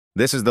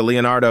This is the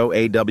Leonardo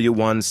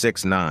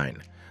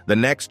AW169, the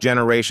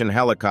next-generation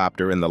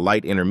helicopter in the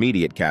light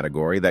intermediate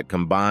category that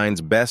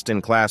combines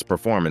best-in-class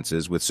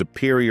performances with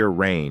superior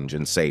range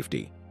and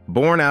safety.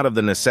 Born out of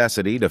the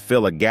necessity to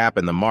fill a gap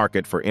in the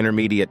market for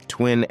intermediate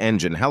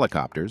twin-engine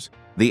helicopters,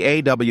 the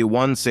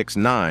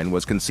AW169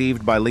 was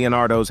conceived by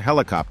Leonardo's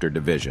helicopter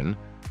division,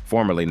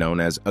 formerly known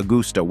as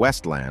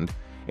AgustaWestland,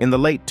 in the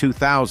late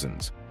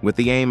 2000s, with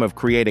the aim of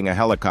creating a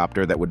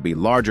helicopter that would be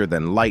larger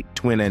than light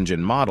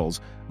twin-engine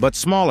models, but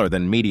smaller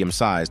than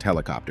medium-sized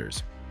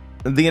helicopters.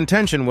 The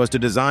intention was to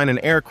design an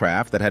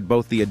aircraft that had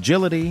both the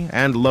agility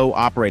and low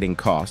operating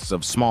costs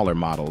of smaller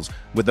models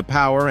with the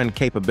power and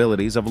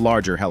capabilities of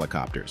larger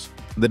helicopters.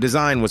 The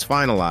design was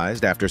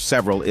finalized after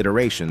several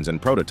iterations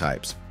and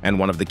prototypes, and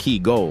one of the key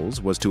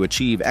goals was to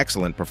achieve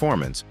excellent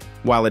performance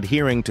while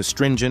adhering to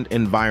stringent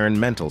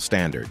environmental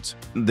standards.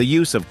 The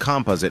use of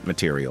composite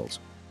materials,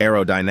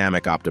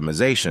 aerodynamic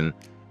optimization,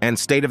 and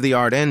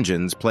state-of-the-art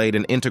engines played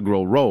an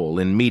integral role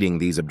in meeting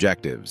these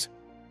objectives.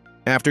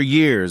 After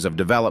years of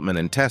development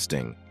and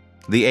testing,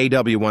 the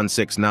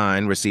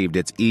AW169 received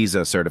its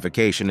EASA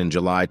certification in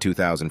July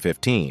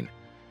 2015,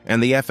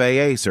 and the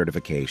FAA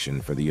certification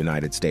for the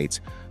United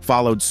States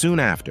followed soon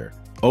after,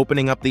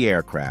 opening up the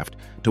aircraft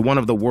to one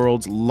of the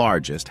world's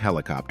largest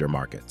helicopter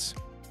markets.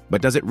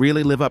 But does it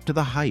really live up to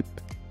the hype?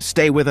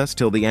 Stay with us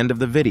till the end of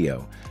the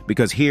video,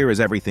 because here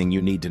is everything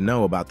you need to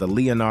know about the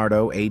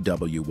Leonardo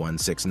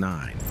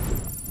AW169.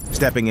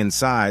 Stepping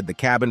inside, the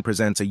cabin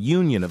presents a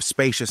union of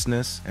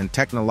spaciousness and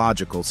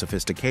technological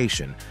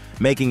sophistication,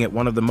 making it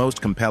one of the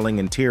most compelling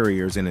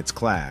interiors in its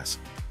class.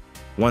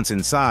 Once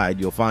inside,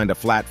 you'll find a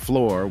flat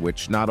floor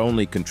which not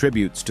only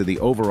contributes to the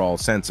overall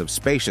sense of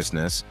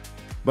spaciousness,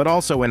 but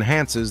also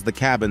enhances the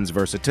cabin's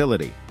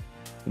versatility.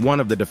 One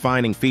of the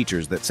defining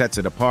features that sets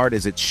it apart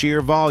is its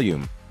sheer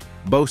volume,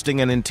 boasting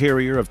an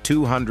interior of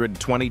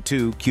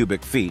 222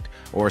 cubic feet,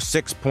 or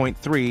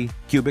 6.3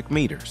 cubic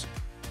meters.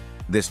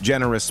 This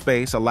generous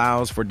space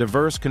allows for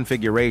diverse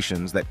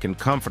configurations that can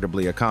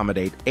comfortably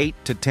accommodate 8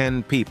 to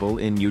 10 people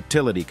in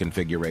utility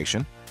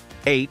configuration,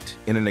 8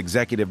 in an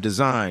executive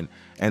design,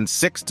 and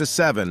 6 to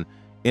 7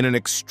 in an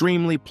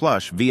extremely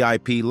plush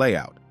VIP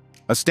layout.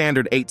 A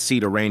standard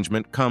 8-seat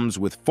arrangement comes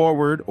with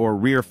forward or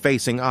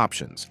rear-facing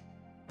options.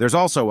 There's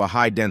also a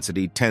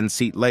high-density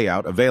 10-seat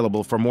layout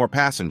available for more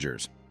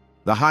passengers.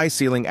 The high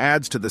ceiling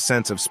adds to the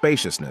sense of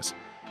spaciousness,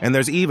 and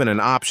there's even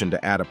an option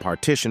to add a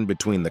partition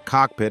between the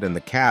cockpit and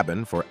the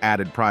cabin for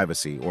added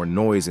privacy or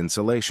noise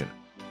insulation.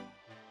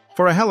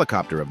 For a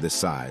helicopter of this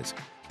size,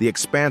 the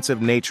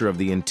expansive nature of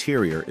the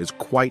interior is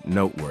quite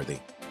noteworthy.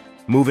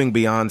 Moving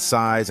beyond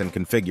size and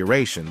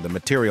configuration, the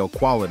material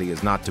quality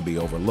is not to be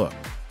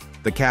overlooked.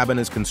 The cabin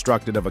is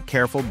constructed of a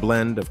careful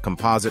blend of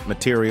composite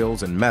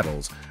materials and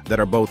metals that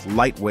are both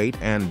lightweight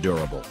and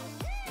durable.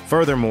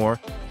 Furthermore,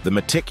 the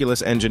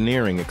meticulous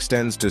engineering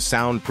extends to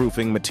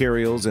soundproofing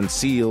materials and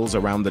seals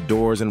around the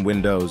doors and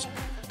windows,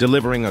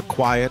 delivering a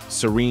quiet,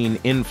 serene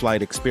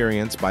in-flight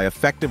experience by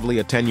effectively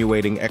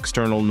attenuating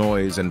external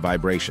noise and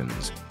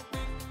vibrations.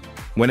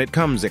 When it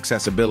comes to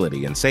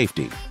accessibility and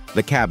safety,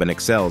 the cabin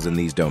excels in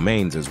these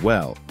domains as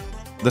well.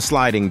 The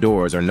sliding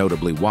doors are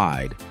notably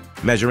wide,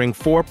 measuring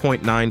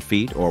 4.9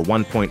 feet or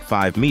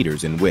 1.5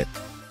 meters in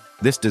width.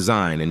 This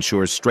design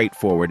ensures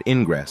straightforward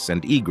ingress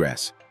and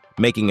egress,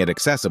 making it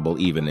accessible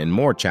even in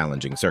more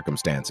challenging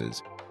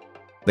circumstances.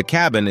 The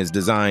cabin is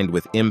designed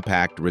with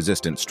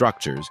impact-resistant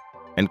structures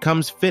and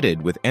comes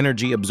fitted with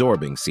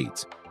energy-absorbing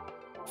seats.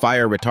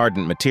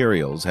 Fire-retardant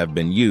materials have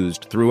been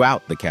used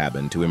throughout the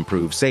cabin to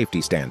improve safety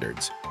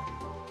standards.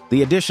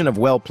 The addition of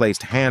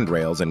well-placed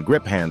handrails and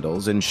grip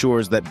handles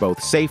ensures that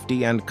both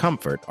safety and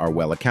comfort are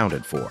well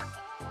accounted for.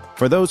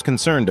 For those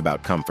concerned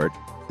about comfort,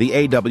 the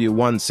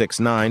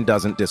AW169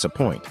 doesn't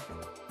disappoint.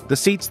 The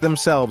seats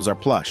themselves are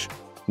plush,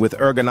 with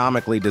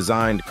ergonomically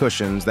designed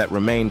cushions that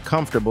remain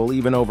comfortable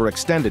even over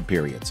extended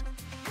periods.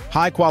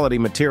 High-quality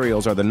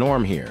materials are the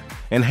norm here,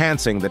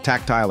 enhancing the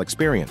tactile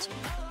experience.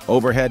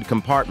 Overhead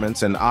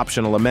compartments and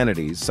optional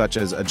amenities such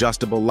as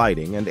adjustable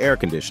lighting and air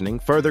conditioning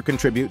further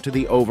contribute to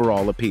the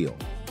overall appeal.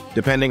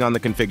 Depending on the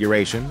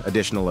configuration,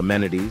 additional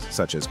amenities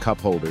such as cup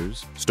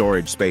holders,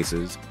 storage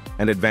spaces,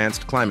 and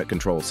advanced climate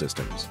control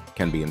systems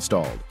can be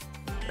installed.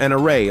 An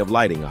array of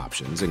lighting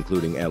options,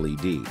 including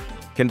LED,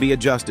 can be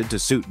adjusted to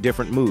suit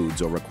different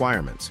moods or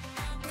requirements.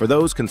 For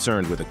those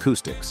concerned with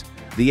acoustics,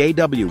 the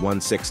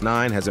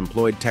AW169 has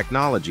employed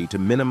technology to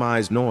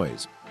minimize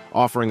noise,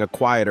 offering a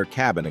quieter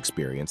cabin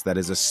experience that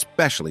is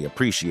especially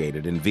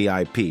appreciated in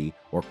VIP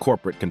or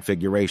corporate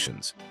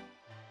configurations.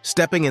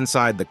 Stepping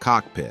inside the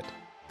cockpit,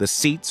 the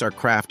seats are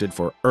crafted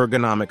for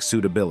ergonomic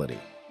suitability,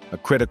 a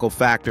critical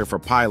factor for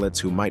pilots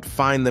who might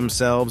find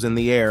themselves in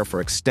the air for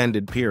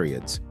extended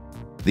periods.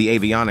 The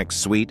avionics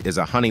suite is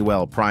a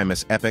Honeywell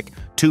Primus Epic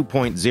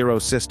 2.0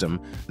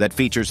 system that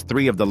features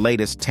 3 of the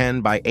latest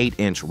 10 by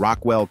 8-inch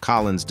Rockwell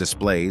Collins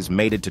displays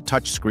mated to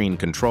touchscreen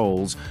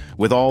controls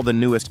with all the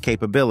newest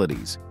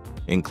capabilities,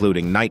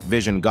 including night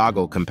vision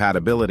goggle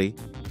compatibility,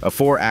 a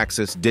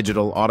 4-axis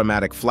digital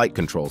automatic flight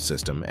control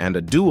system, and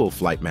a dual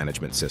flight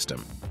management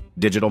system.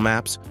 digital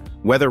maps,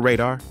 weather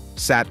radar,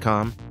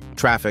 SATCOM,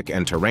 traffic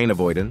and terrain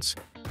avoidance,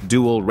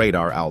 dual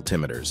radar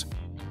altimeters,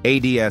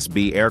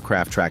 ADS-B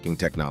aircraft tracking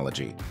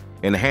technology,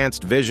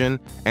 enhanced vision,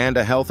 and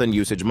a health and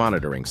usage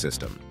monitoring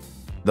system.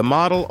 The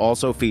model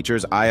also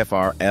features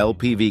IFR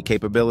LPV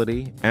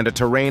capability and a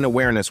terrain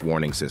awareness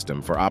warning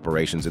system for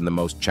operations in the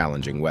most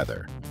challenging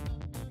weather.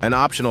 An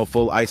optional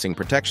full icing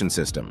protection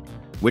system,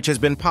 which has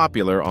been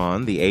popular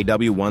on the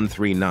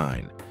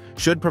AW139,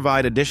 should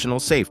provide additional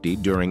safety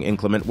during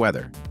inclement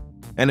weather.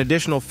 An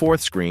additional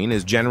fourth screen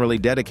is generally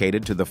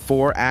dedicated to the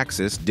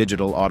 4-axis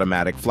digital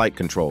automatic flight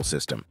control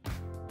system.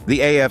 The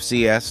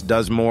AFCS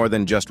does more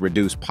than just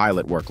reduce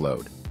pilot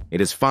workload.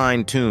 It is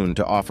fine-tuned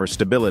to offer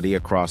stability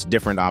across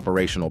different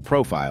operational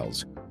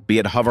profiles, be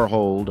it hover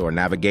hold or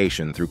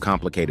navigation through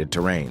complicated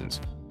terrains.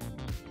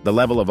 The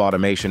level of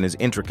automation is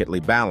intricately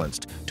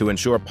balanced to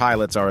ensure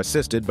pilots are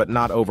assisted but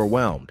not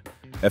overwhelmed,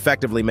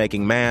 effectively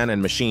making man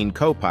and machine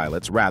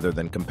co-pilots rather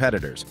than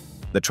competitors.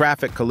 The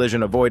traffic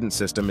collision avoidance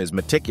system is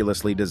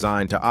meticulously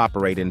designed to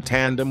operate in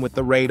tandem with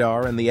the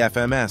radar and the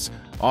FMS,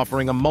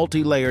 offering a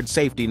multi-layered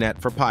safety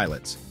net for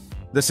pilots.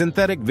 The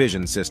synthetic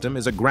vision system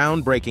is a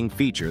groundbreaking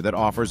feature that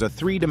offers a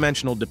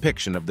three-dimensional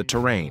depiction of the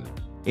terrain,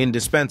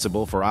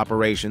 indispensable for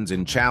operations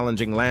in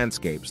challenging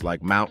landscapes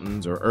like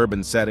mountains or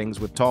urban settings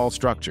with tall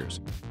structures.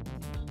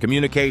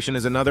 Communication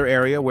is another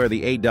area where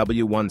the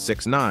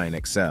AW169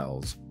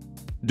 excels.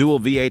 Dual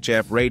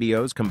VHF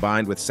radios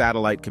combined with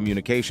satellite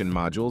communication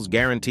modules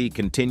guarantee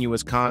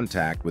continuous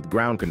contact with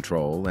ground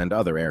control and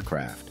other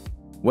aircraft.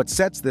 What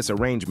sets this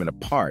arrangement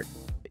apart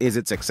is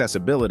its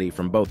accessibility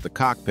from both the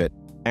cockpit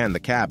and the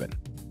cabin.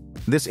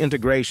 This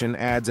integration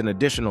adds an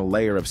additional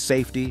layer of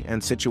safety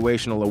and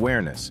situational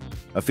awareness,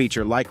 a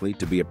feature likely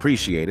to be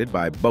appreciated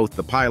by both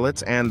the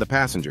pilots and the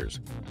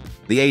passengers.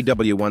 The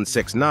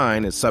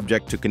AW169 is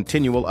subject to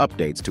continual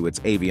updates to its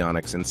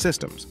avionics and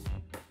systems.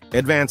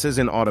 Advances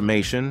in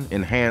automation,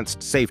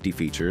 enhanced safety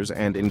features,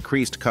 and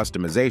increased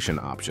customization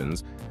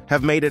options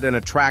have made it an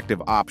attractive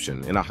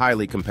option in a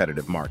highly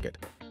competitive market.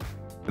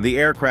 The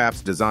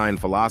aircraft's design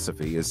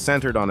philosophy is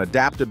centered on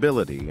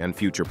adaptability and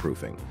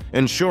future-proofing,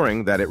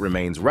 ensuring that it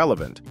remains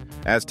relevant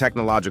as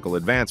technological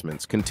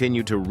advancements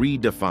continue to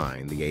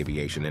redefine the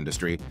aviation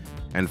industry.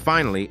 And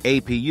finally,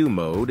 APU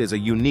mode is a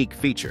unique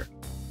feature.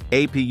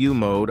 APU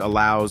mode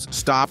allows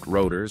stopped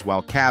rotors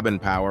while cabin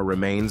power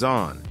remains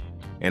on,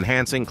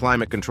 enhancing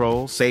climate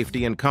control,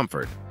 safety, and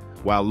comfort,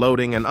 while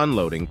loading and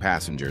unloading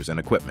passengers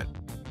and equipment.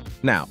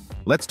 Now,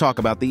 let's talk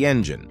about the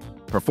engine,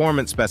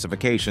 performance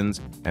specifications,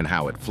 and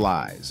how it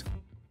flies.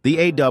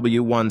 The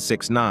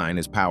AW169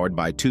 is powered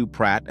by two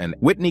Pratt &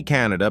 Whitney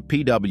Canada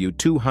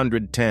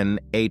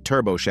PW210A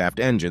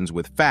turboshaft engines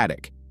with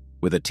FATIC,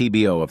 with a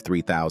TBO of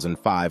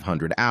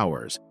 3,500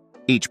 hours,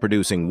 each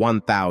producing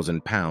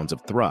 1,000 pounds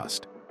of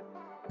thrust.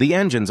 The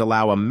engines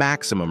allow a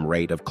maximum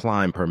rate of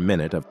climb per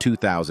minute of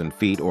 2,000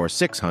 feet or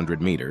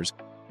 600 meters,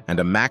 and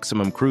a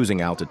maximum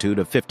cruising altitude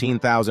of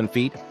 15,000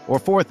 feet or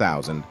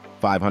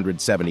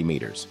 4,570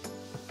 meters.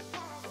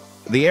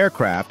 The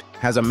aircraft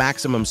has a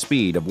maximum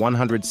speed of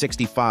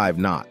 165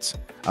 knots,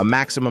 a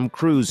maximum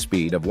cruise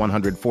speed of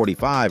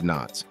 145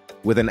 knots,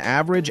 with an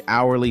average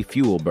hourly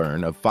fuel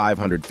burn of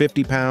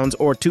 550 pounds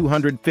or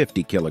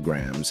 250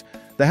 kilograms.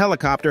 The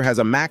helicopter has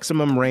a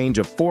maximum range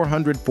of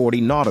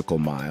 440 nautical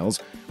miles,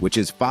 which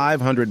is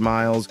 500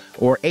 miles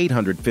or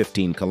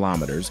 815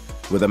 kilometers,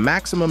 with a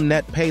maximum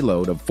net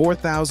payload of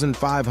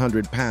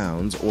 4,500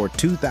 pounds or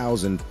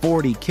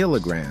 2,040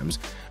 kilograms,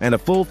 and a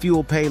full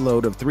fuel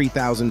payload of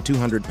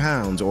 3,200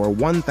 pounds or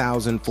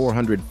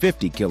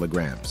 1,450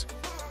 kilograms.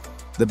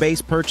 The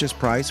base purchase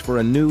price for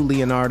a new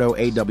Leonardo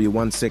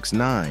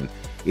AW169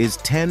 is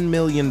 $10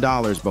 million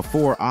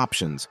before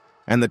options,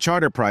 and the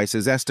charter price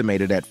is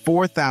estimated at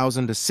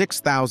 $4,000 to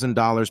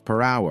 $6,000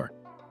 per hour.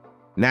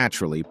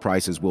 Naturally,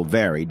 prices will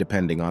vary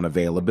depending on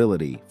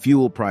availability,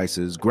 fuel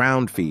prices,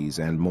 ground fees,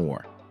 and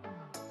more.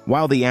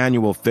 While the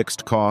annual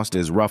fixed cost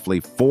is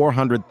roughly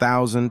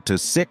 $400,000 to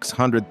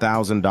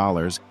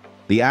 $600,000,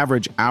 the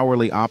average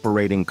hourly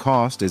operating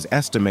cost is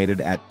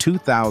estimated at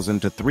 $2,000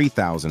 to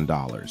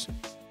 $3,000.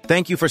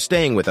 Thank you for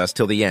staying with us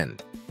till the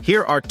end.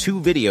 Here are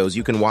 2 videos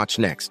you can watch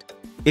next.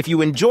 If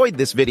you enjoyed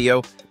this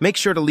video, make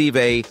sure to leave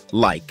a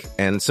like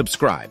and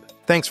subscribe.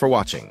 Thanks for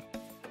watching.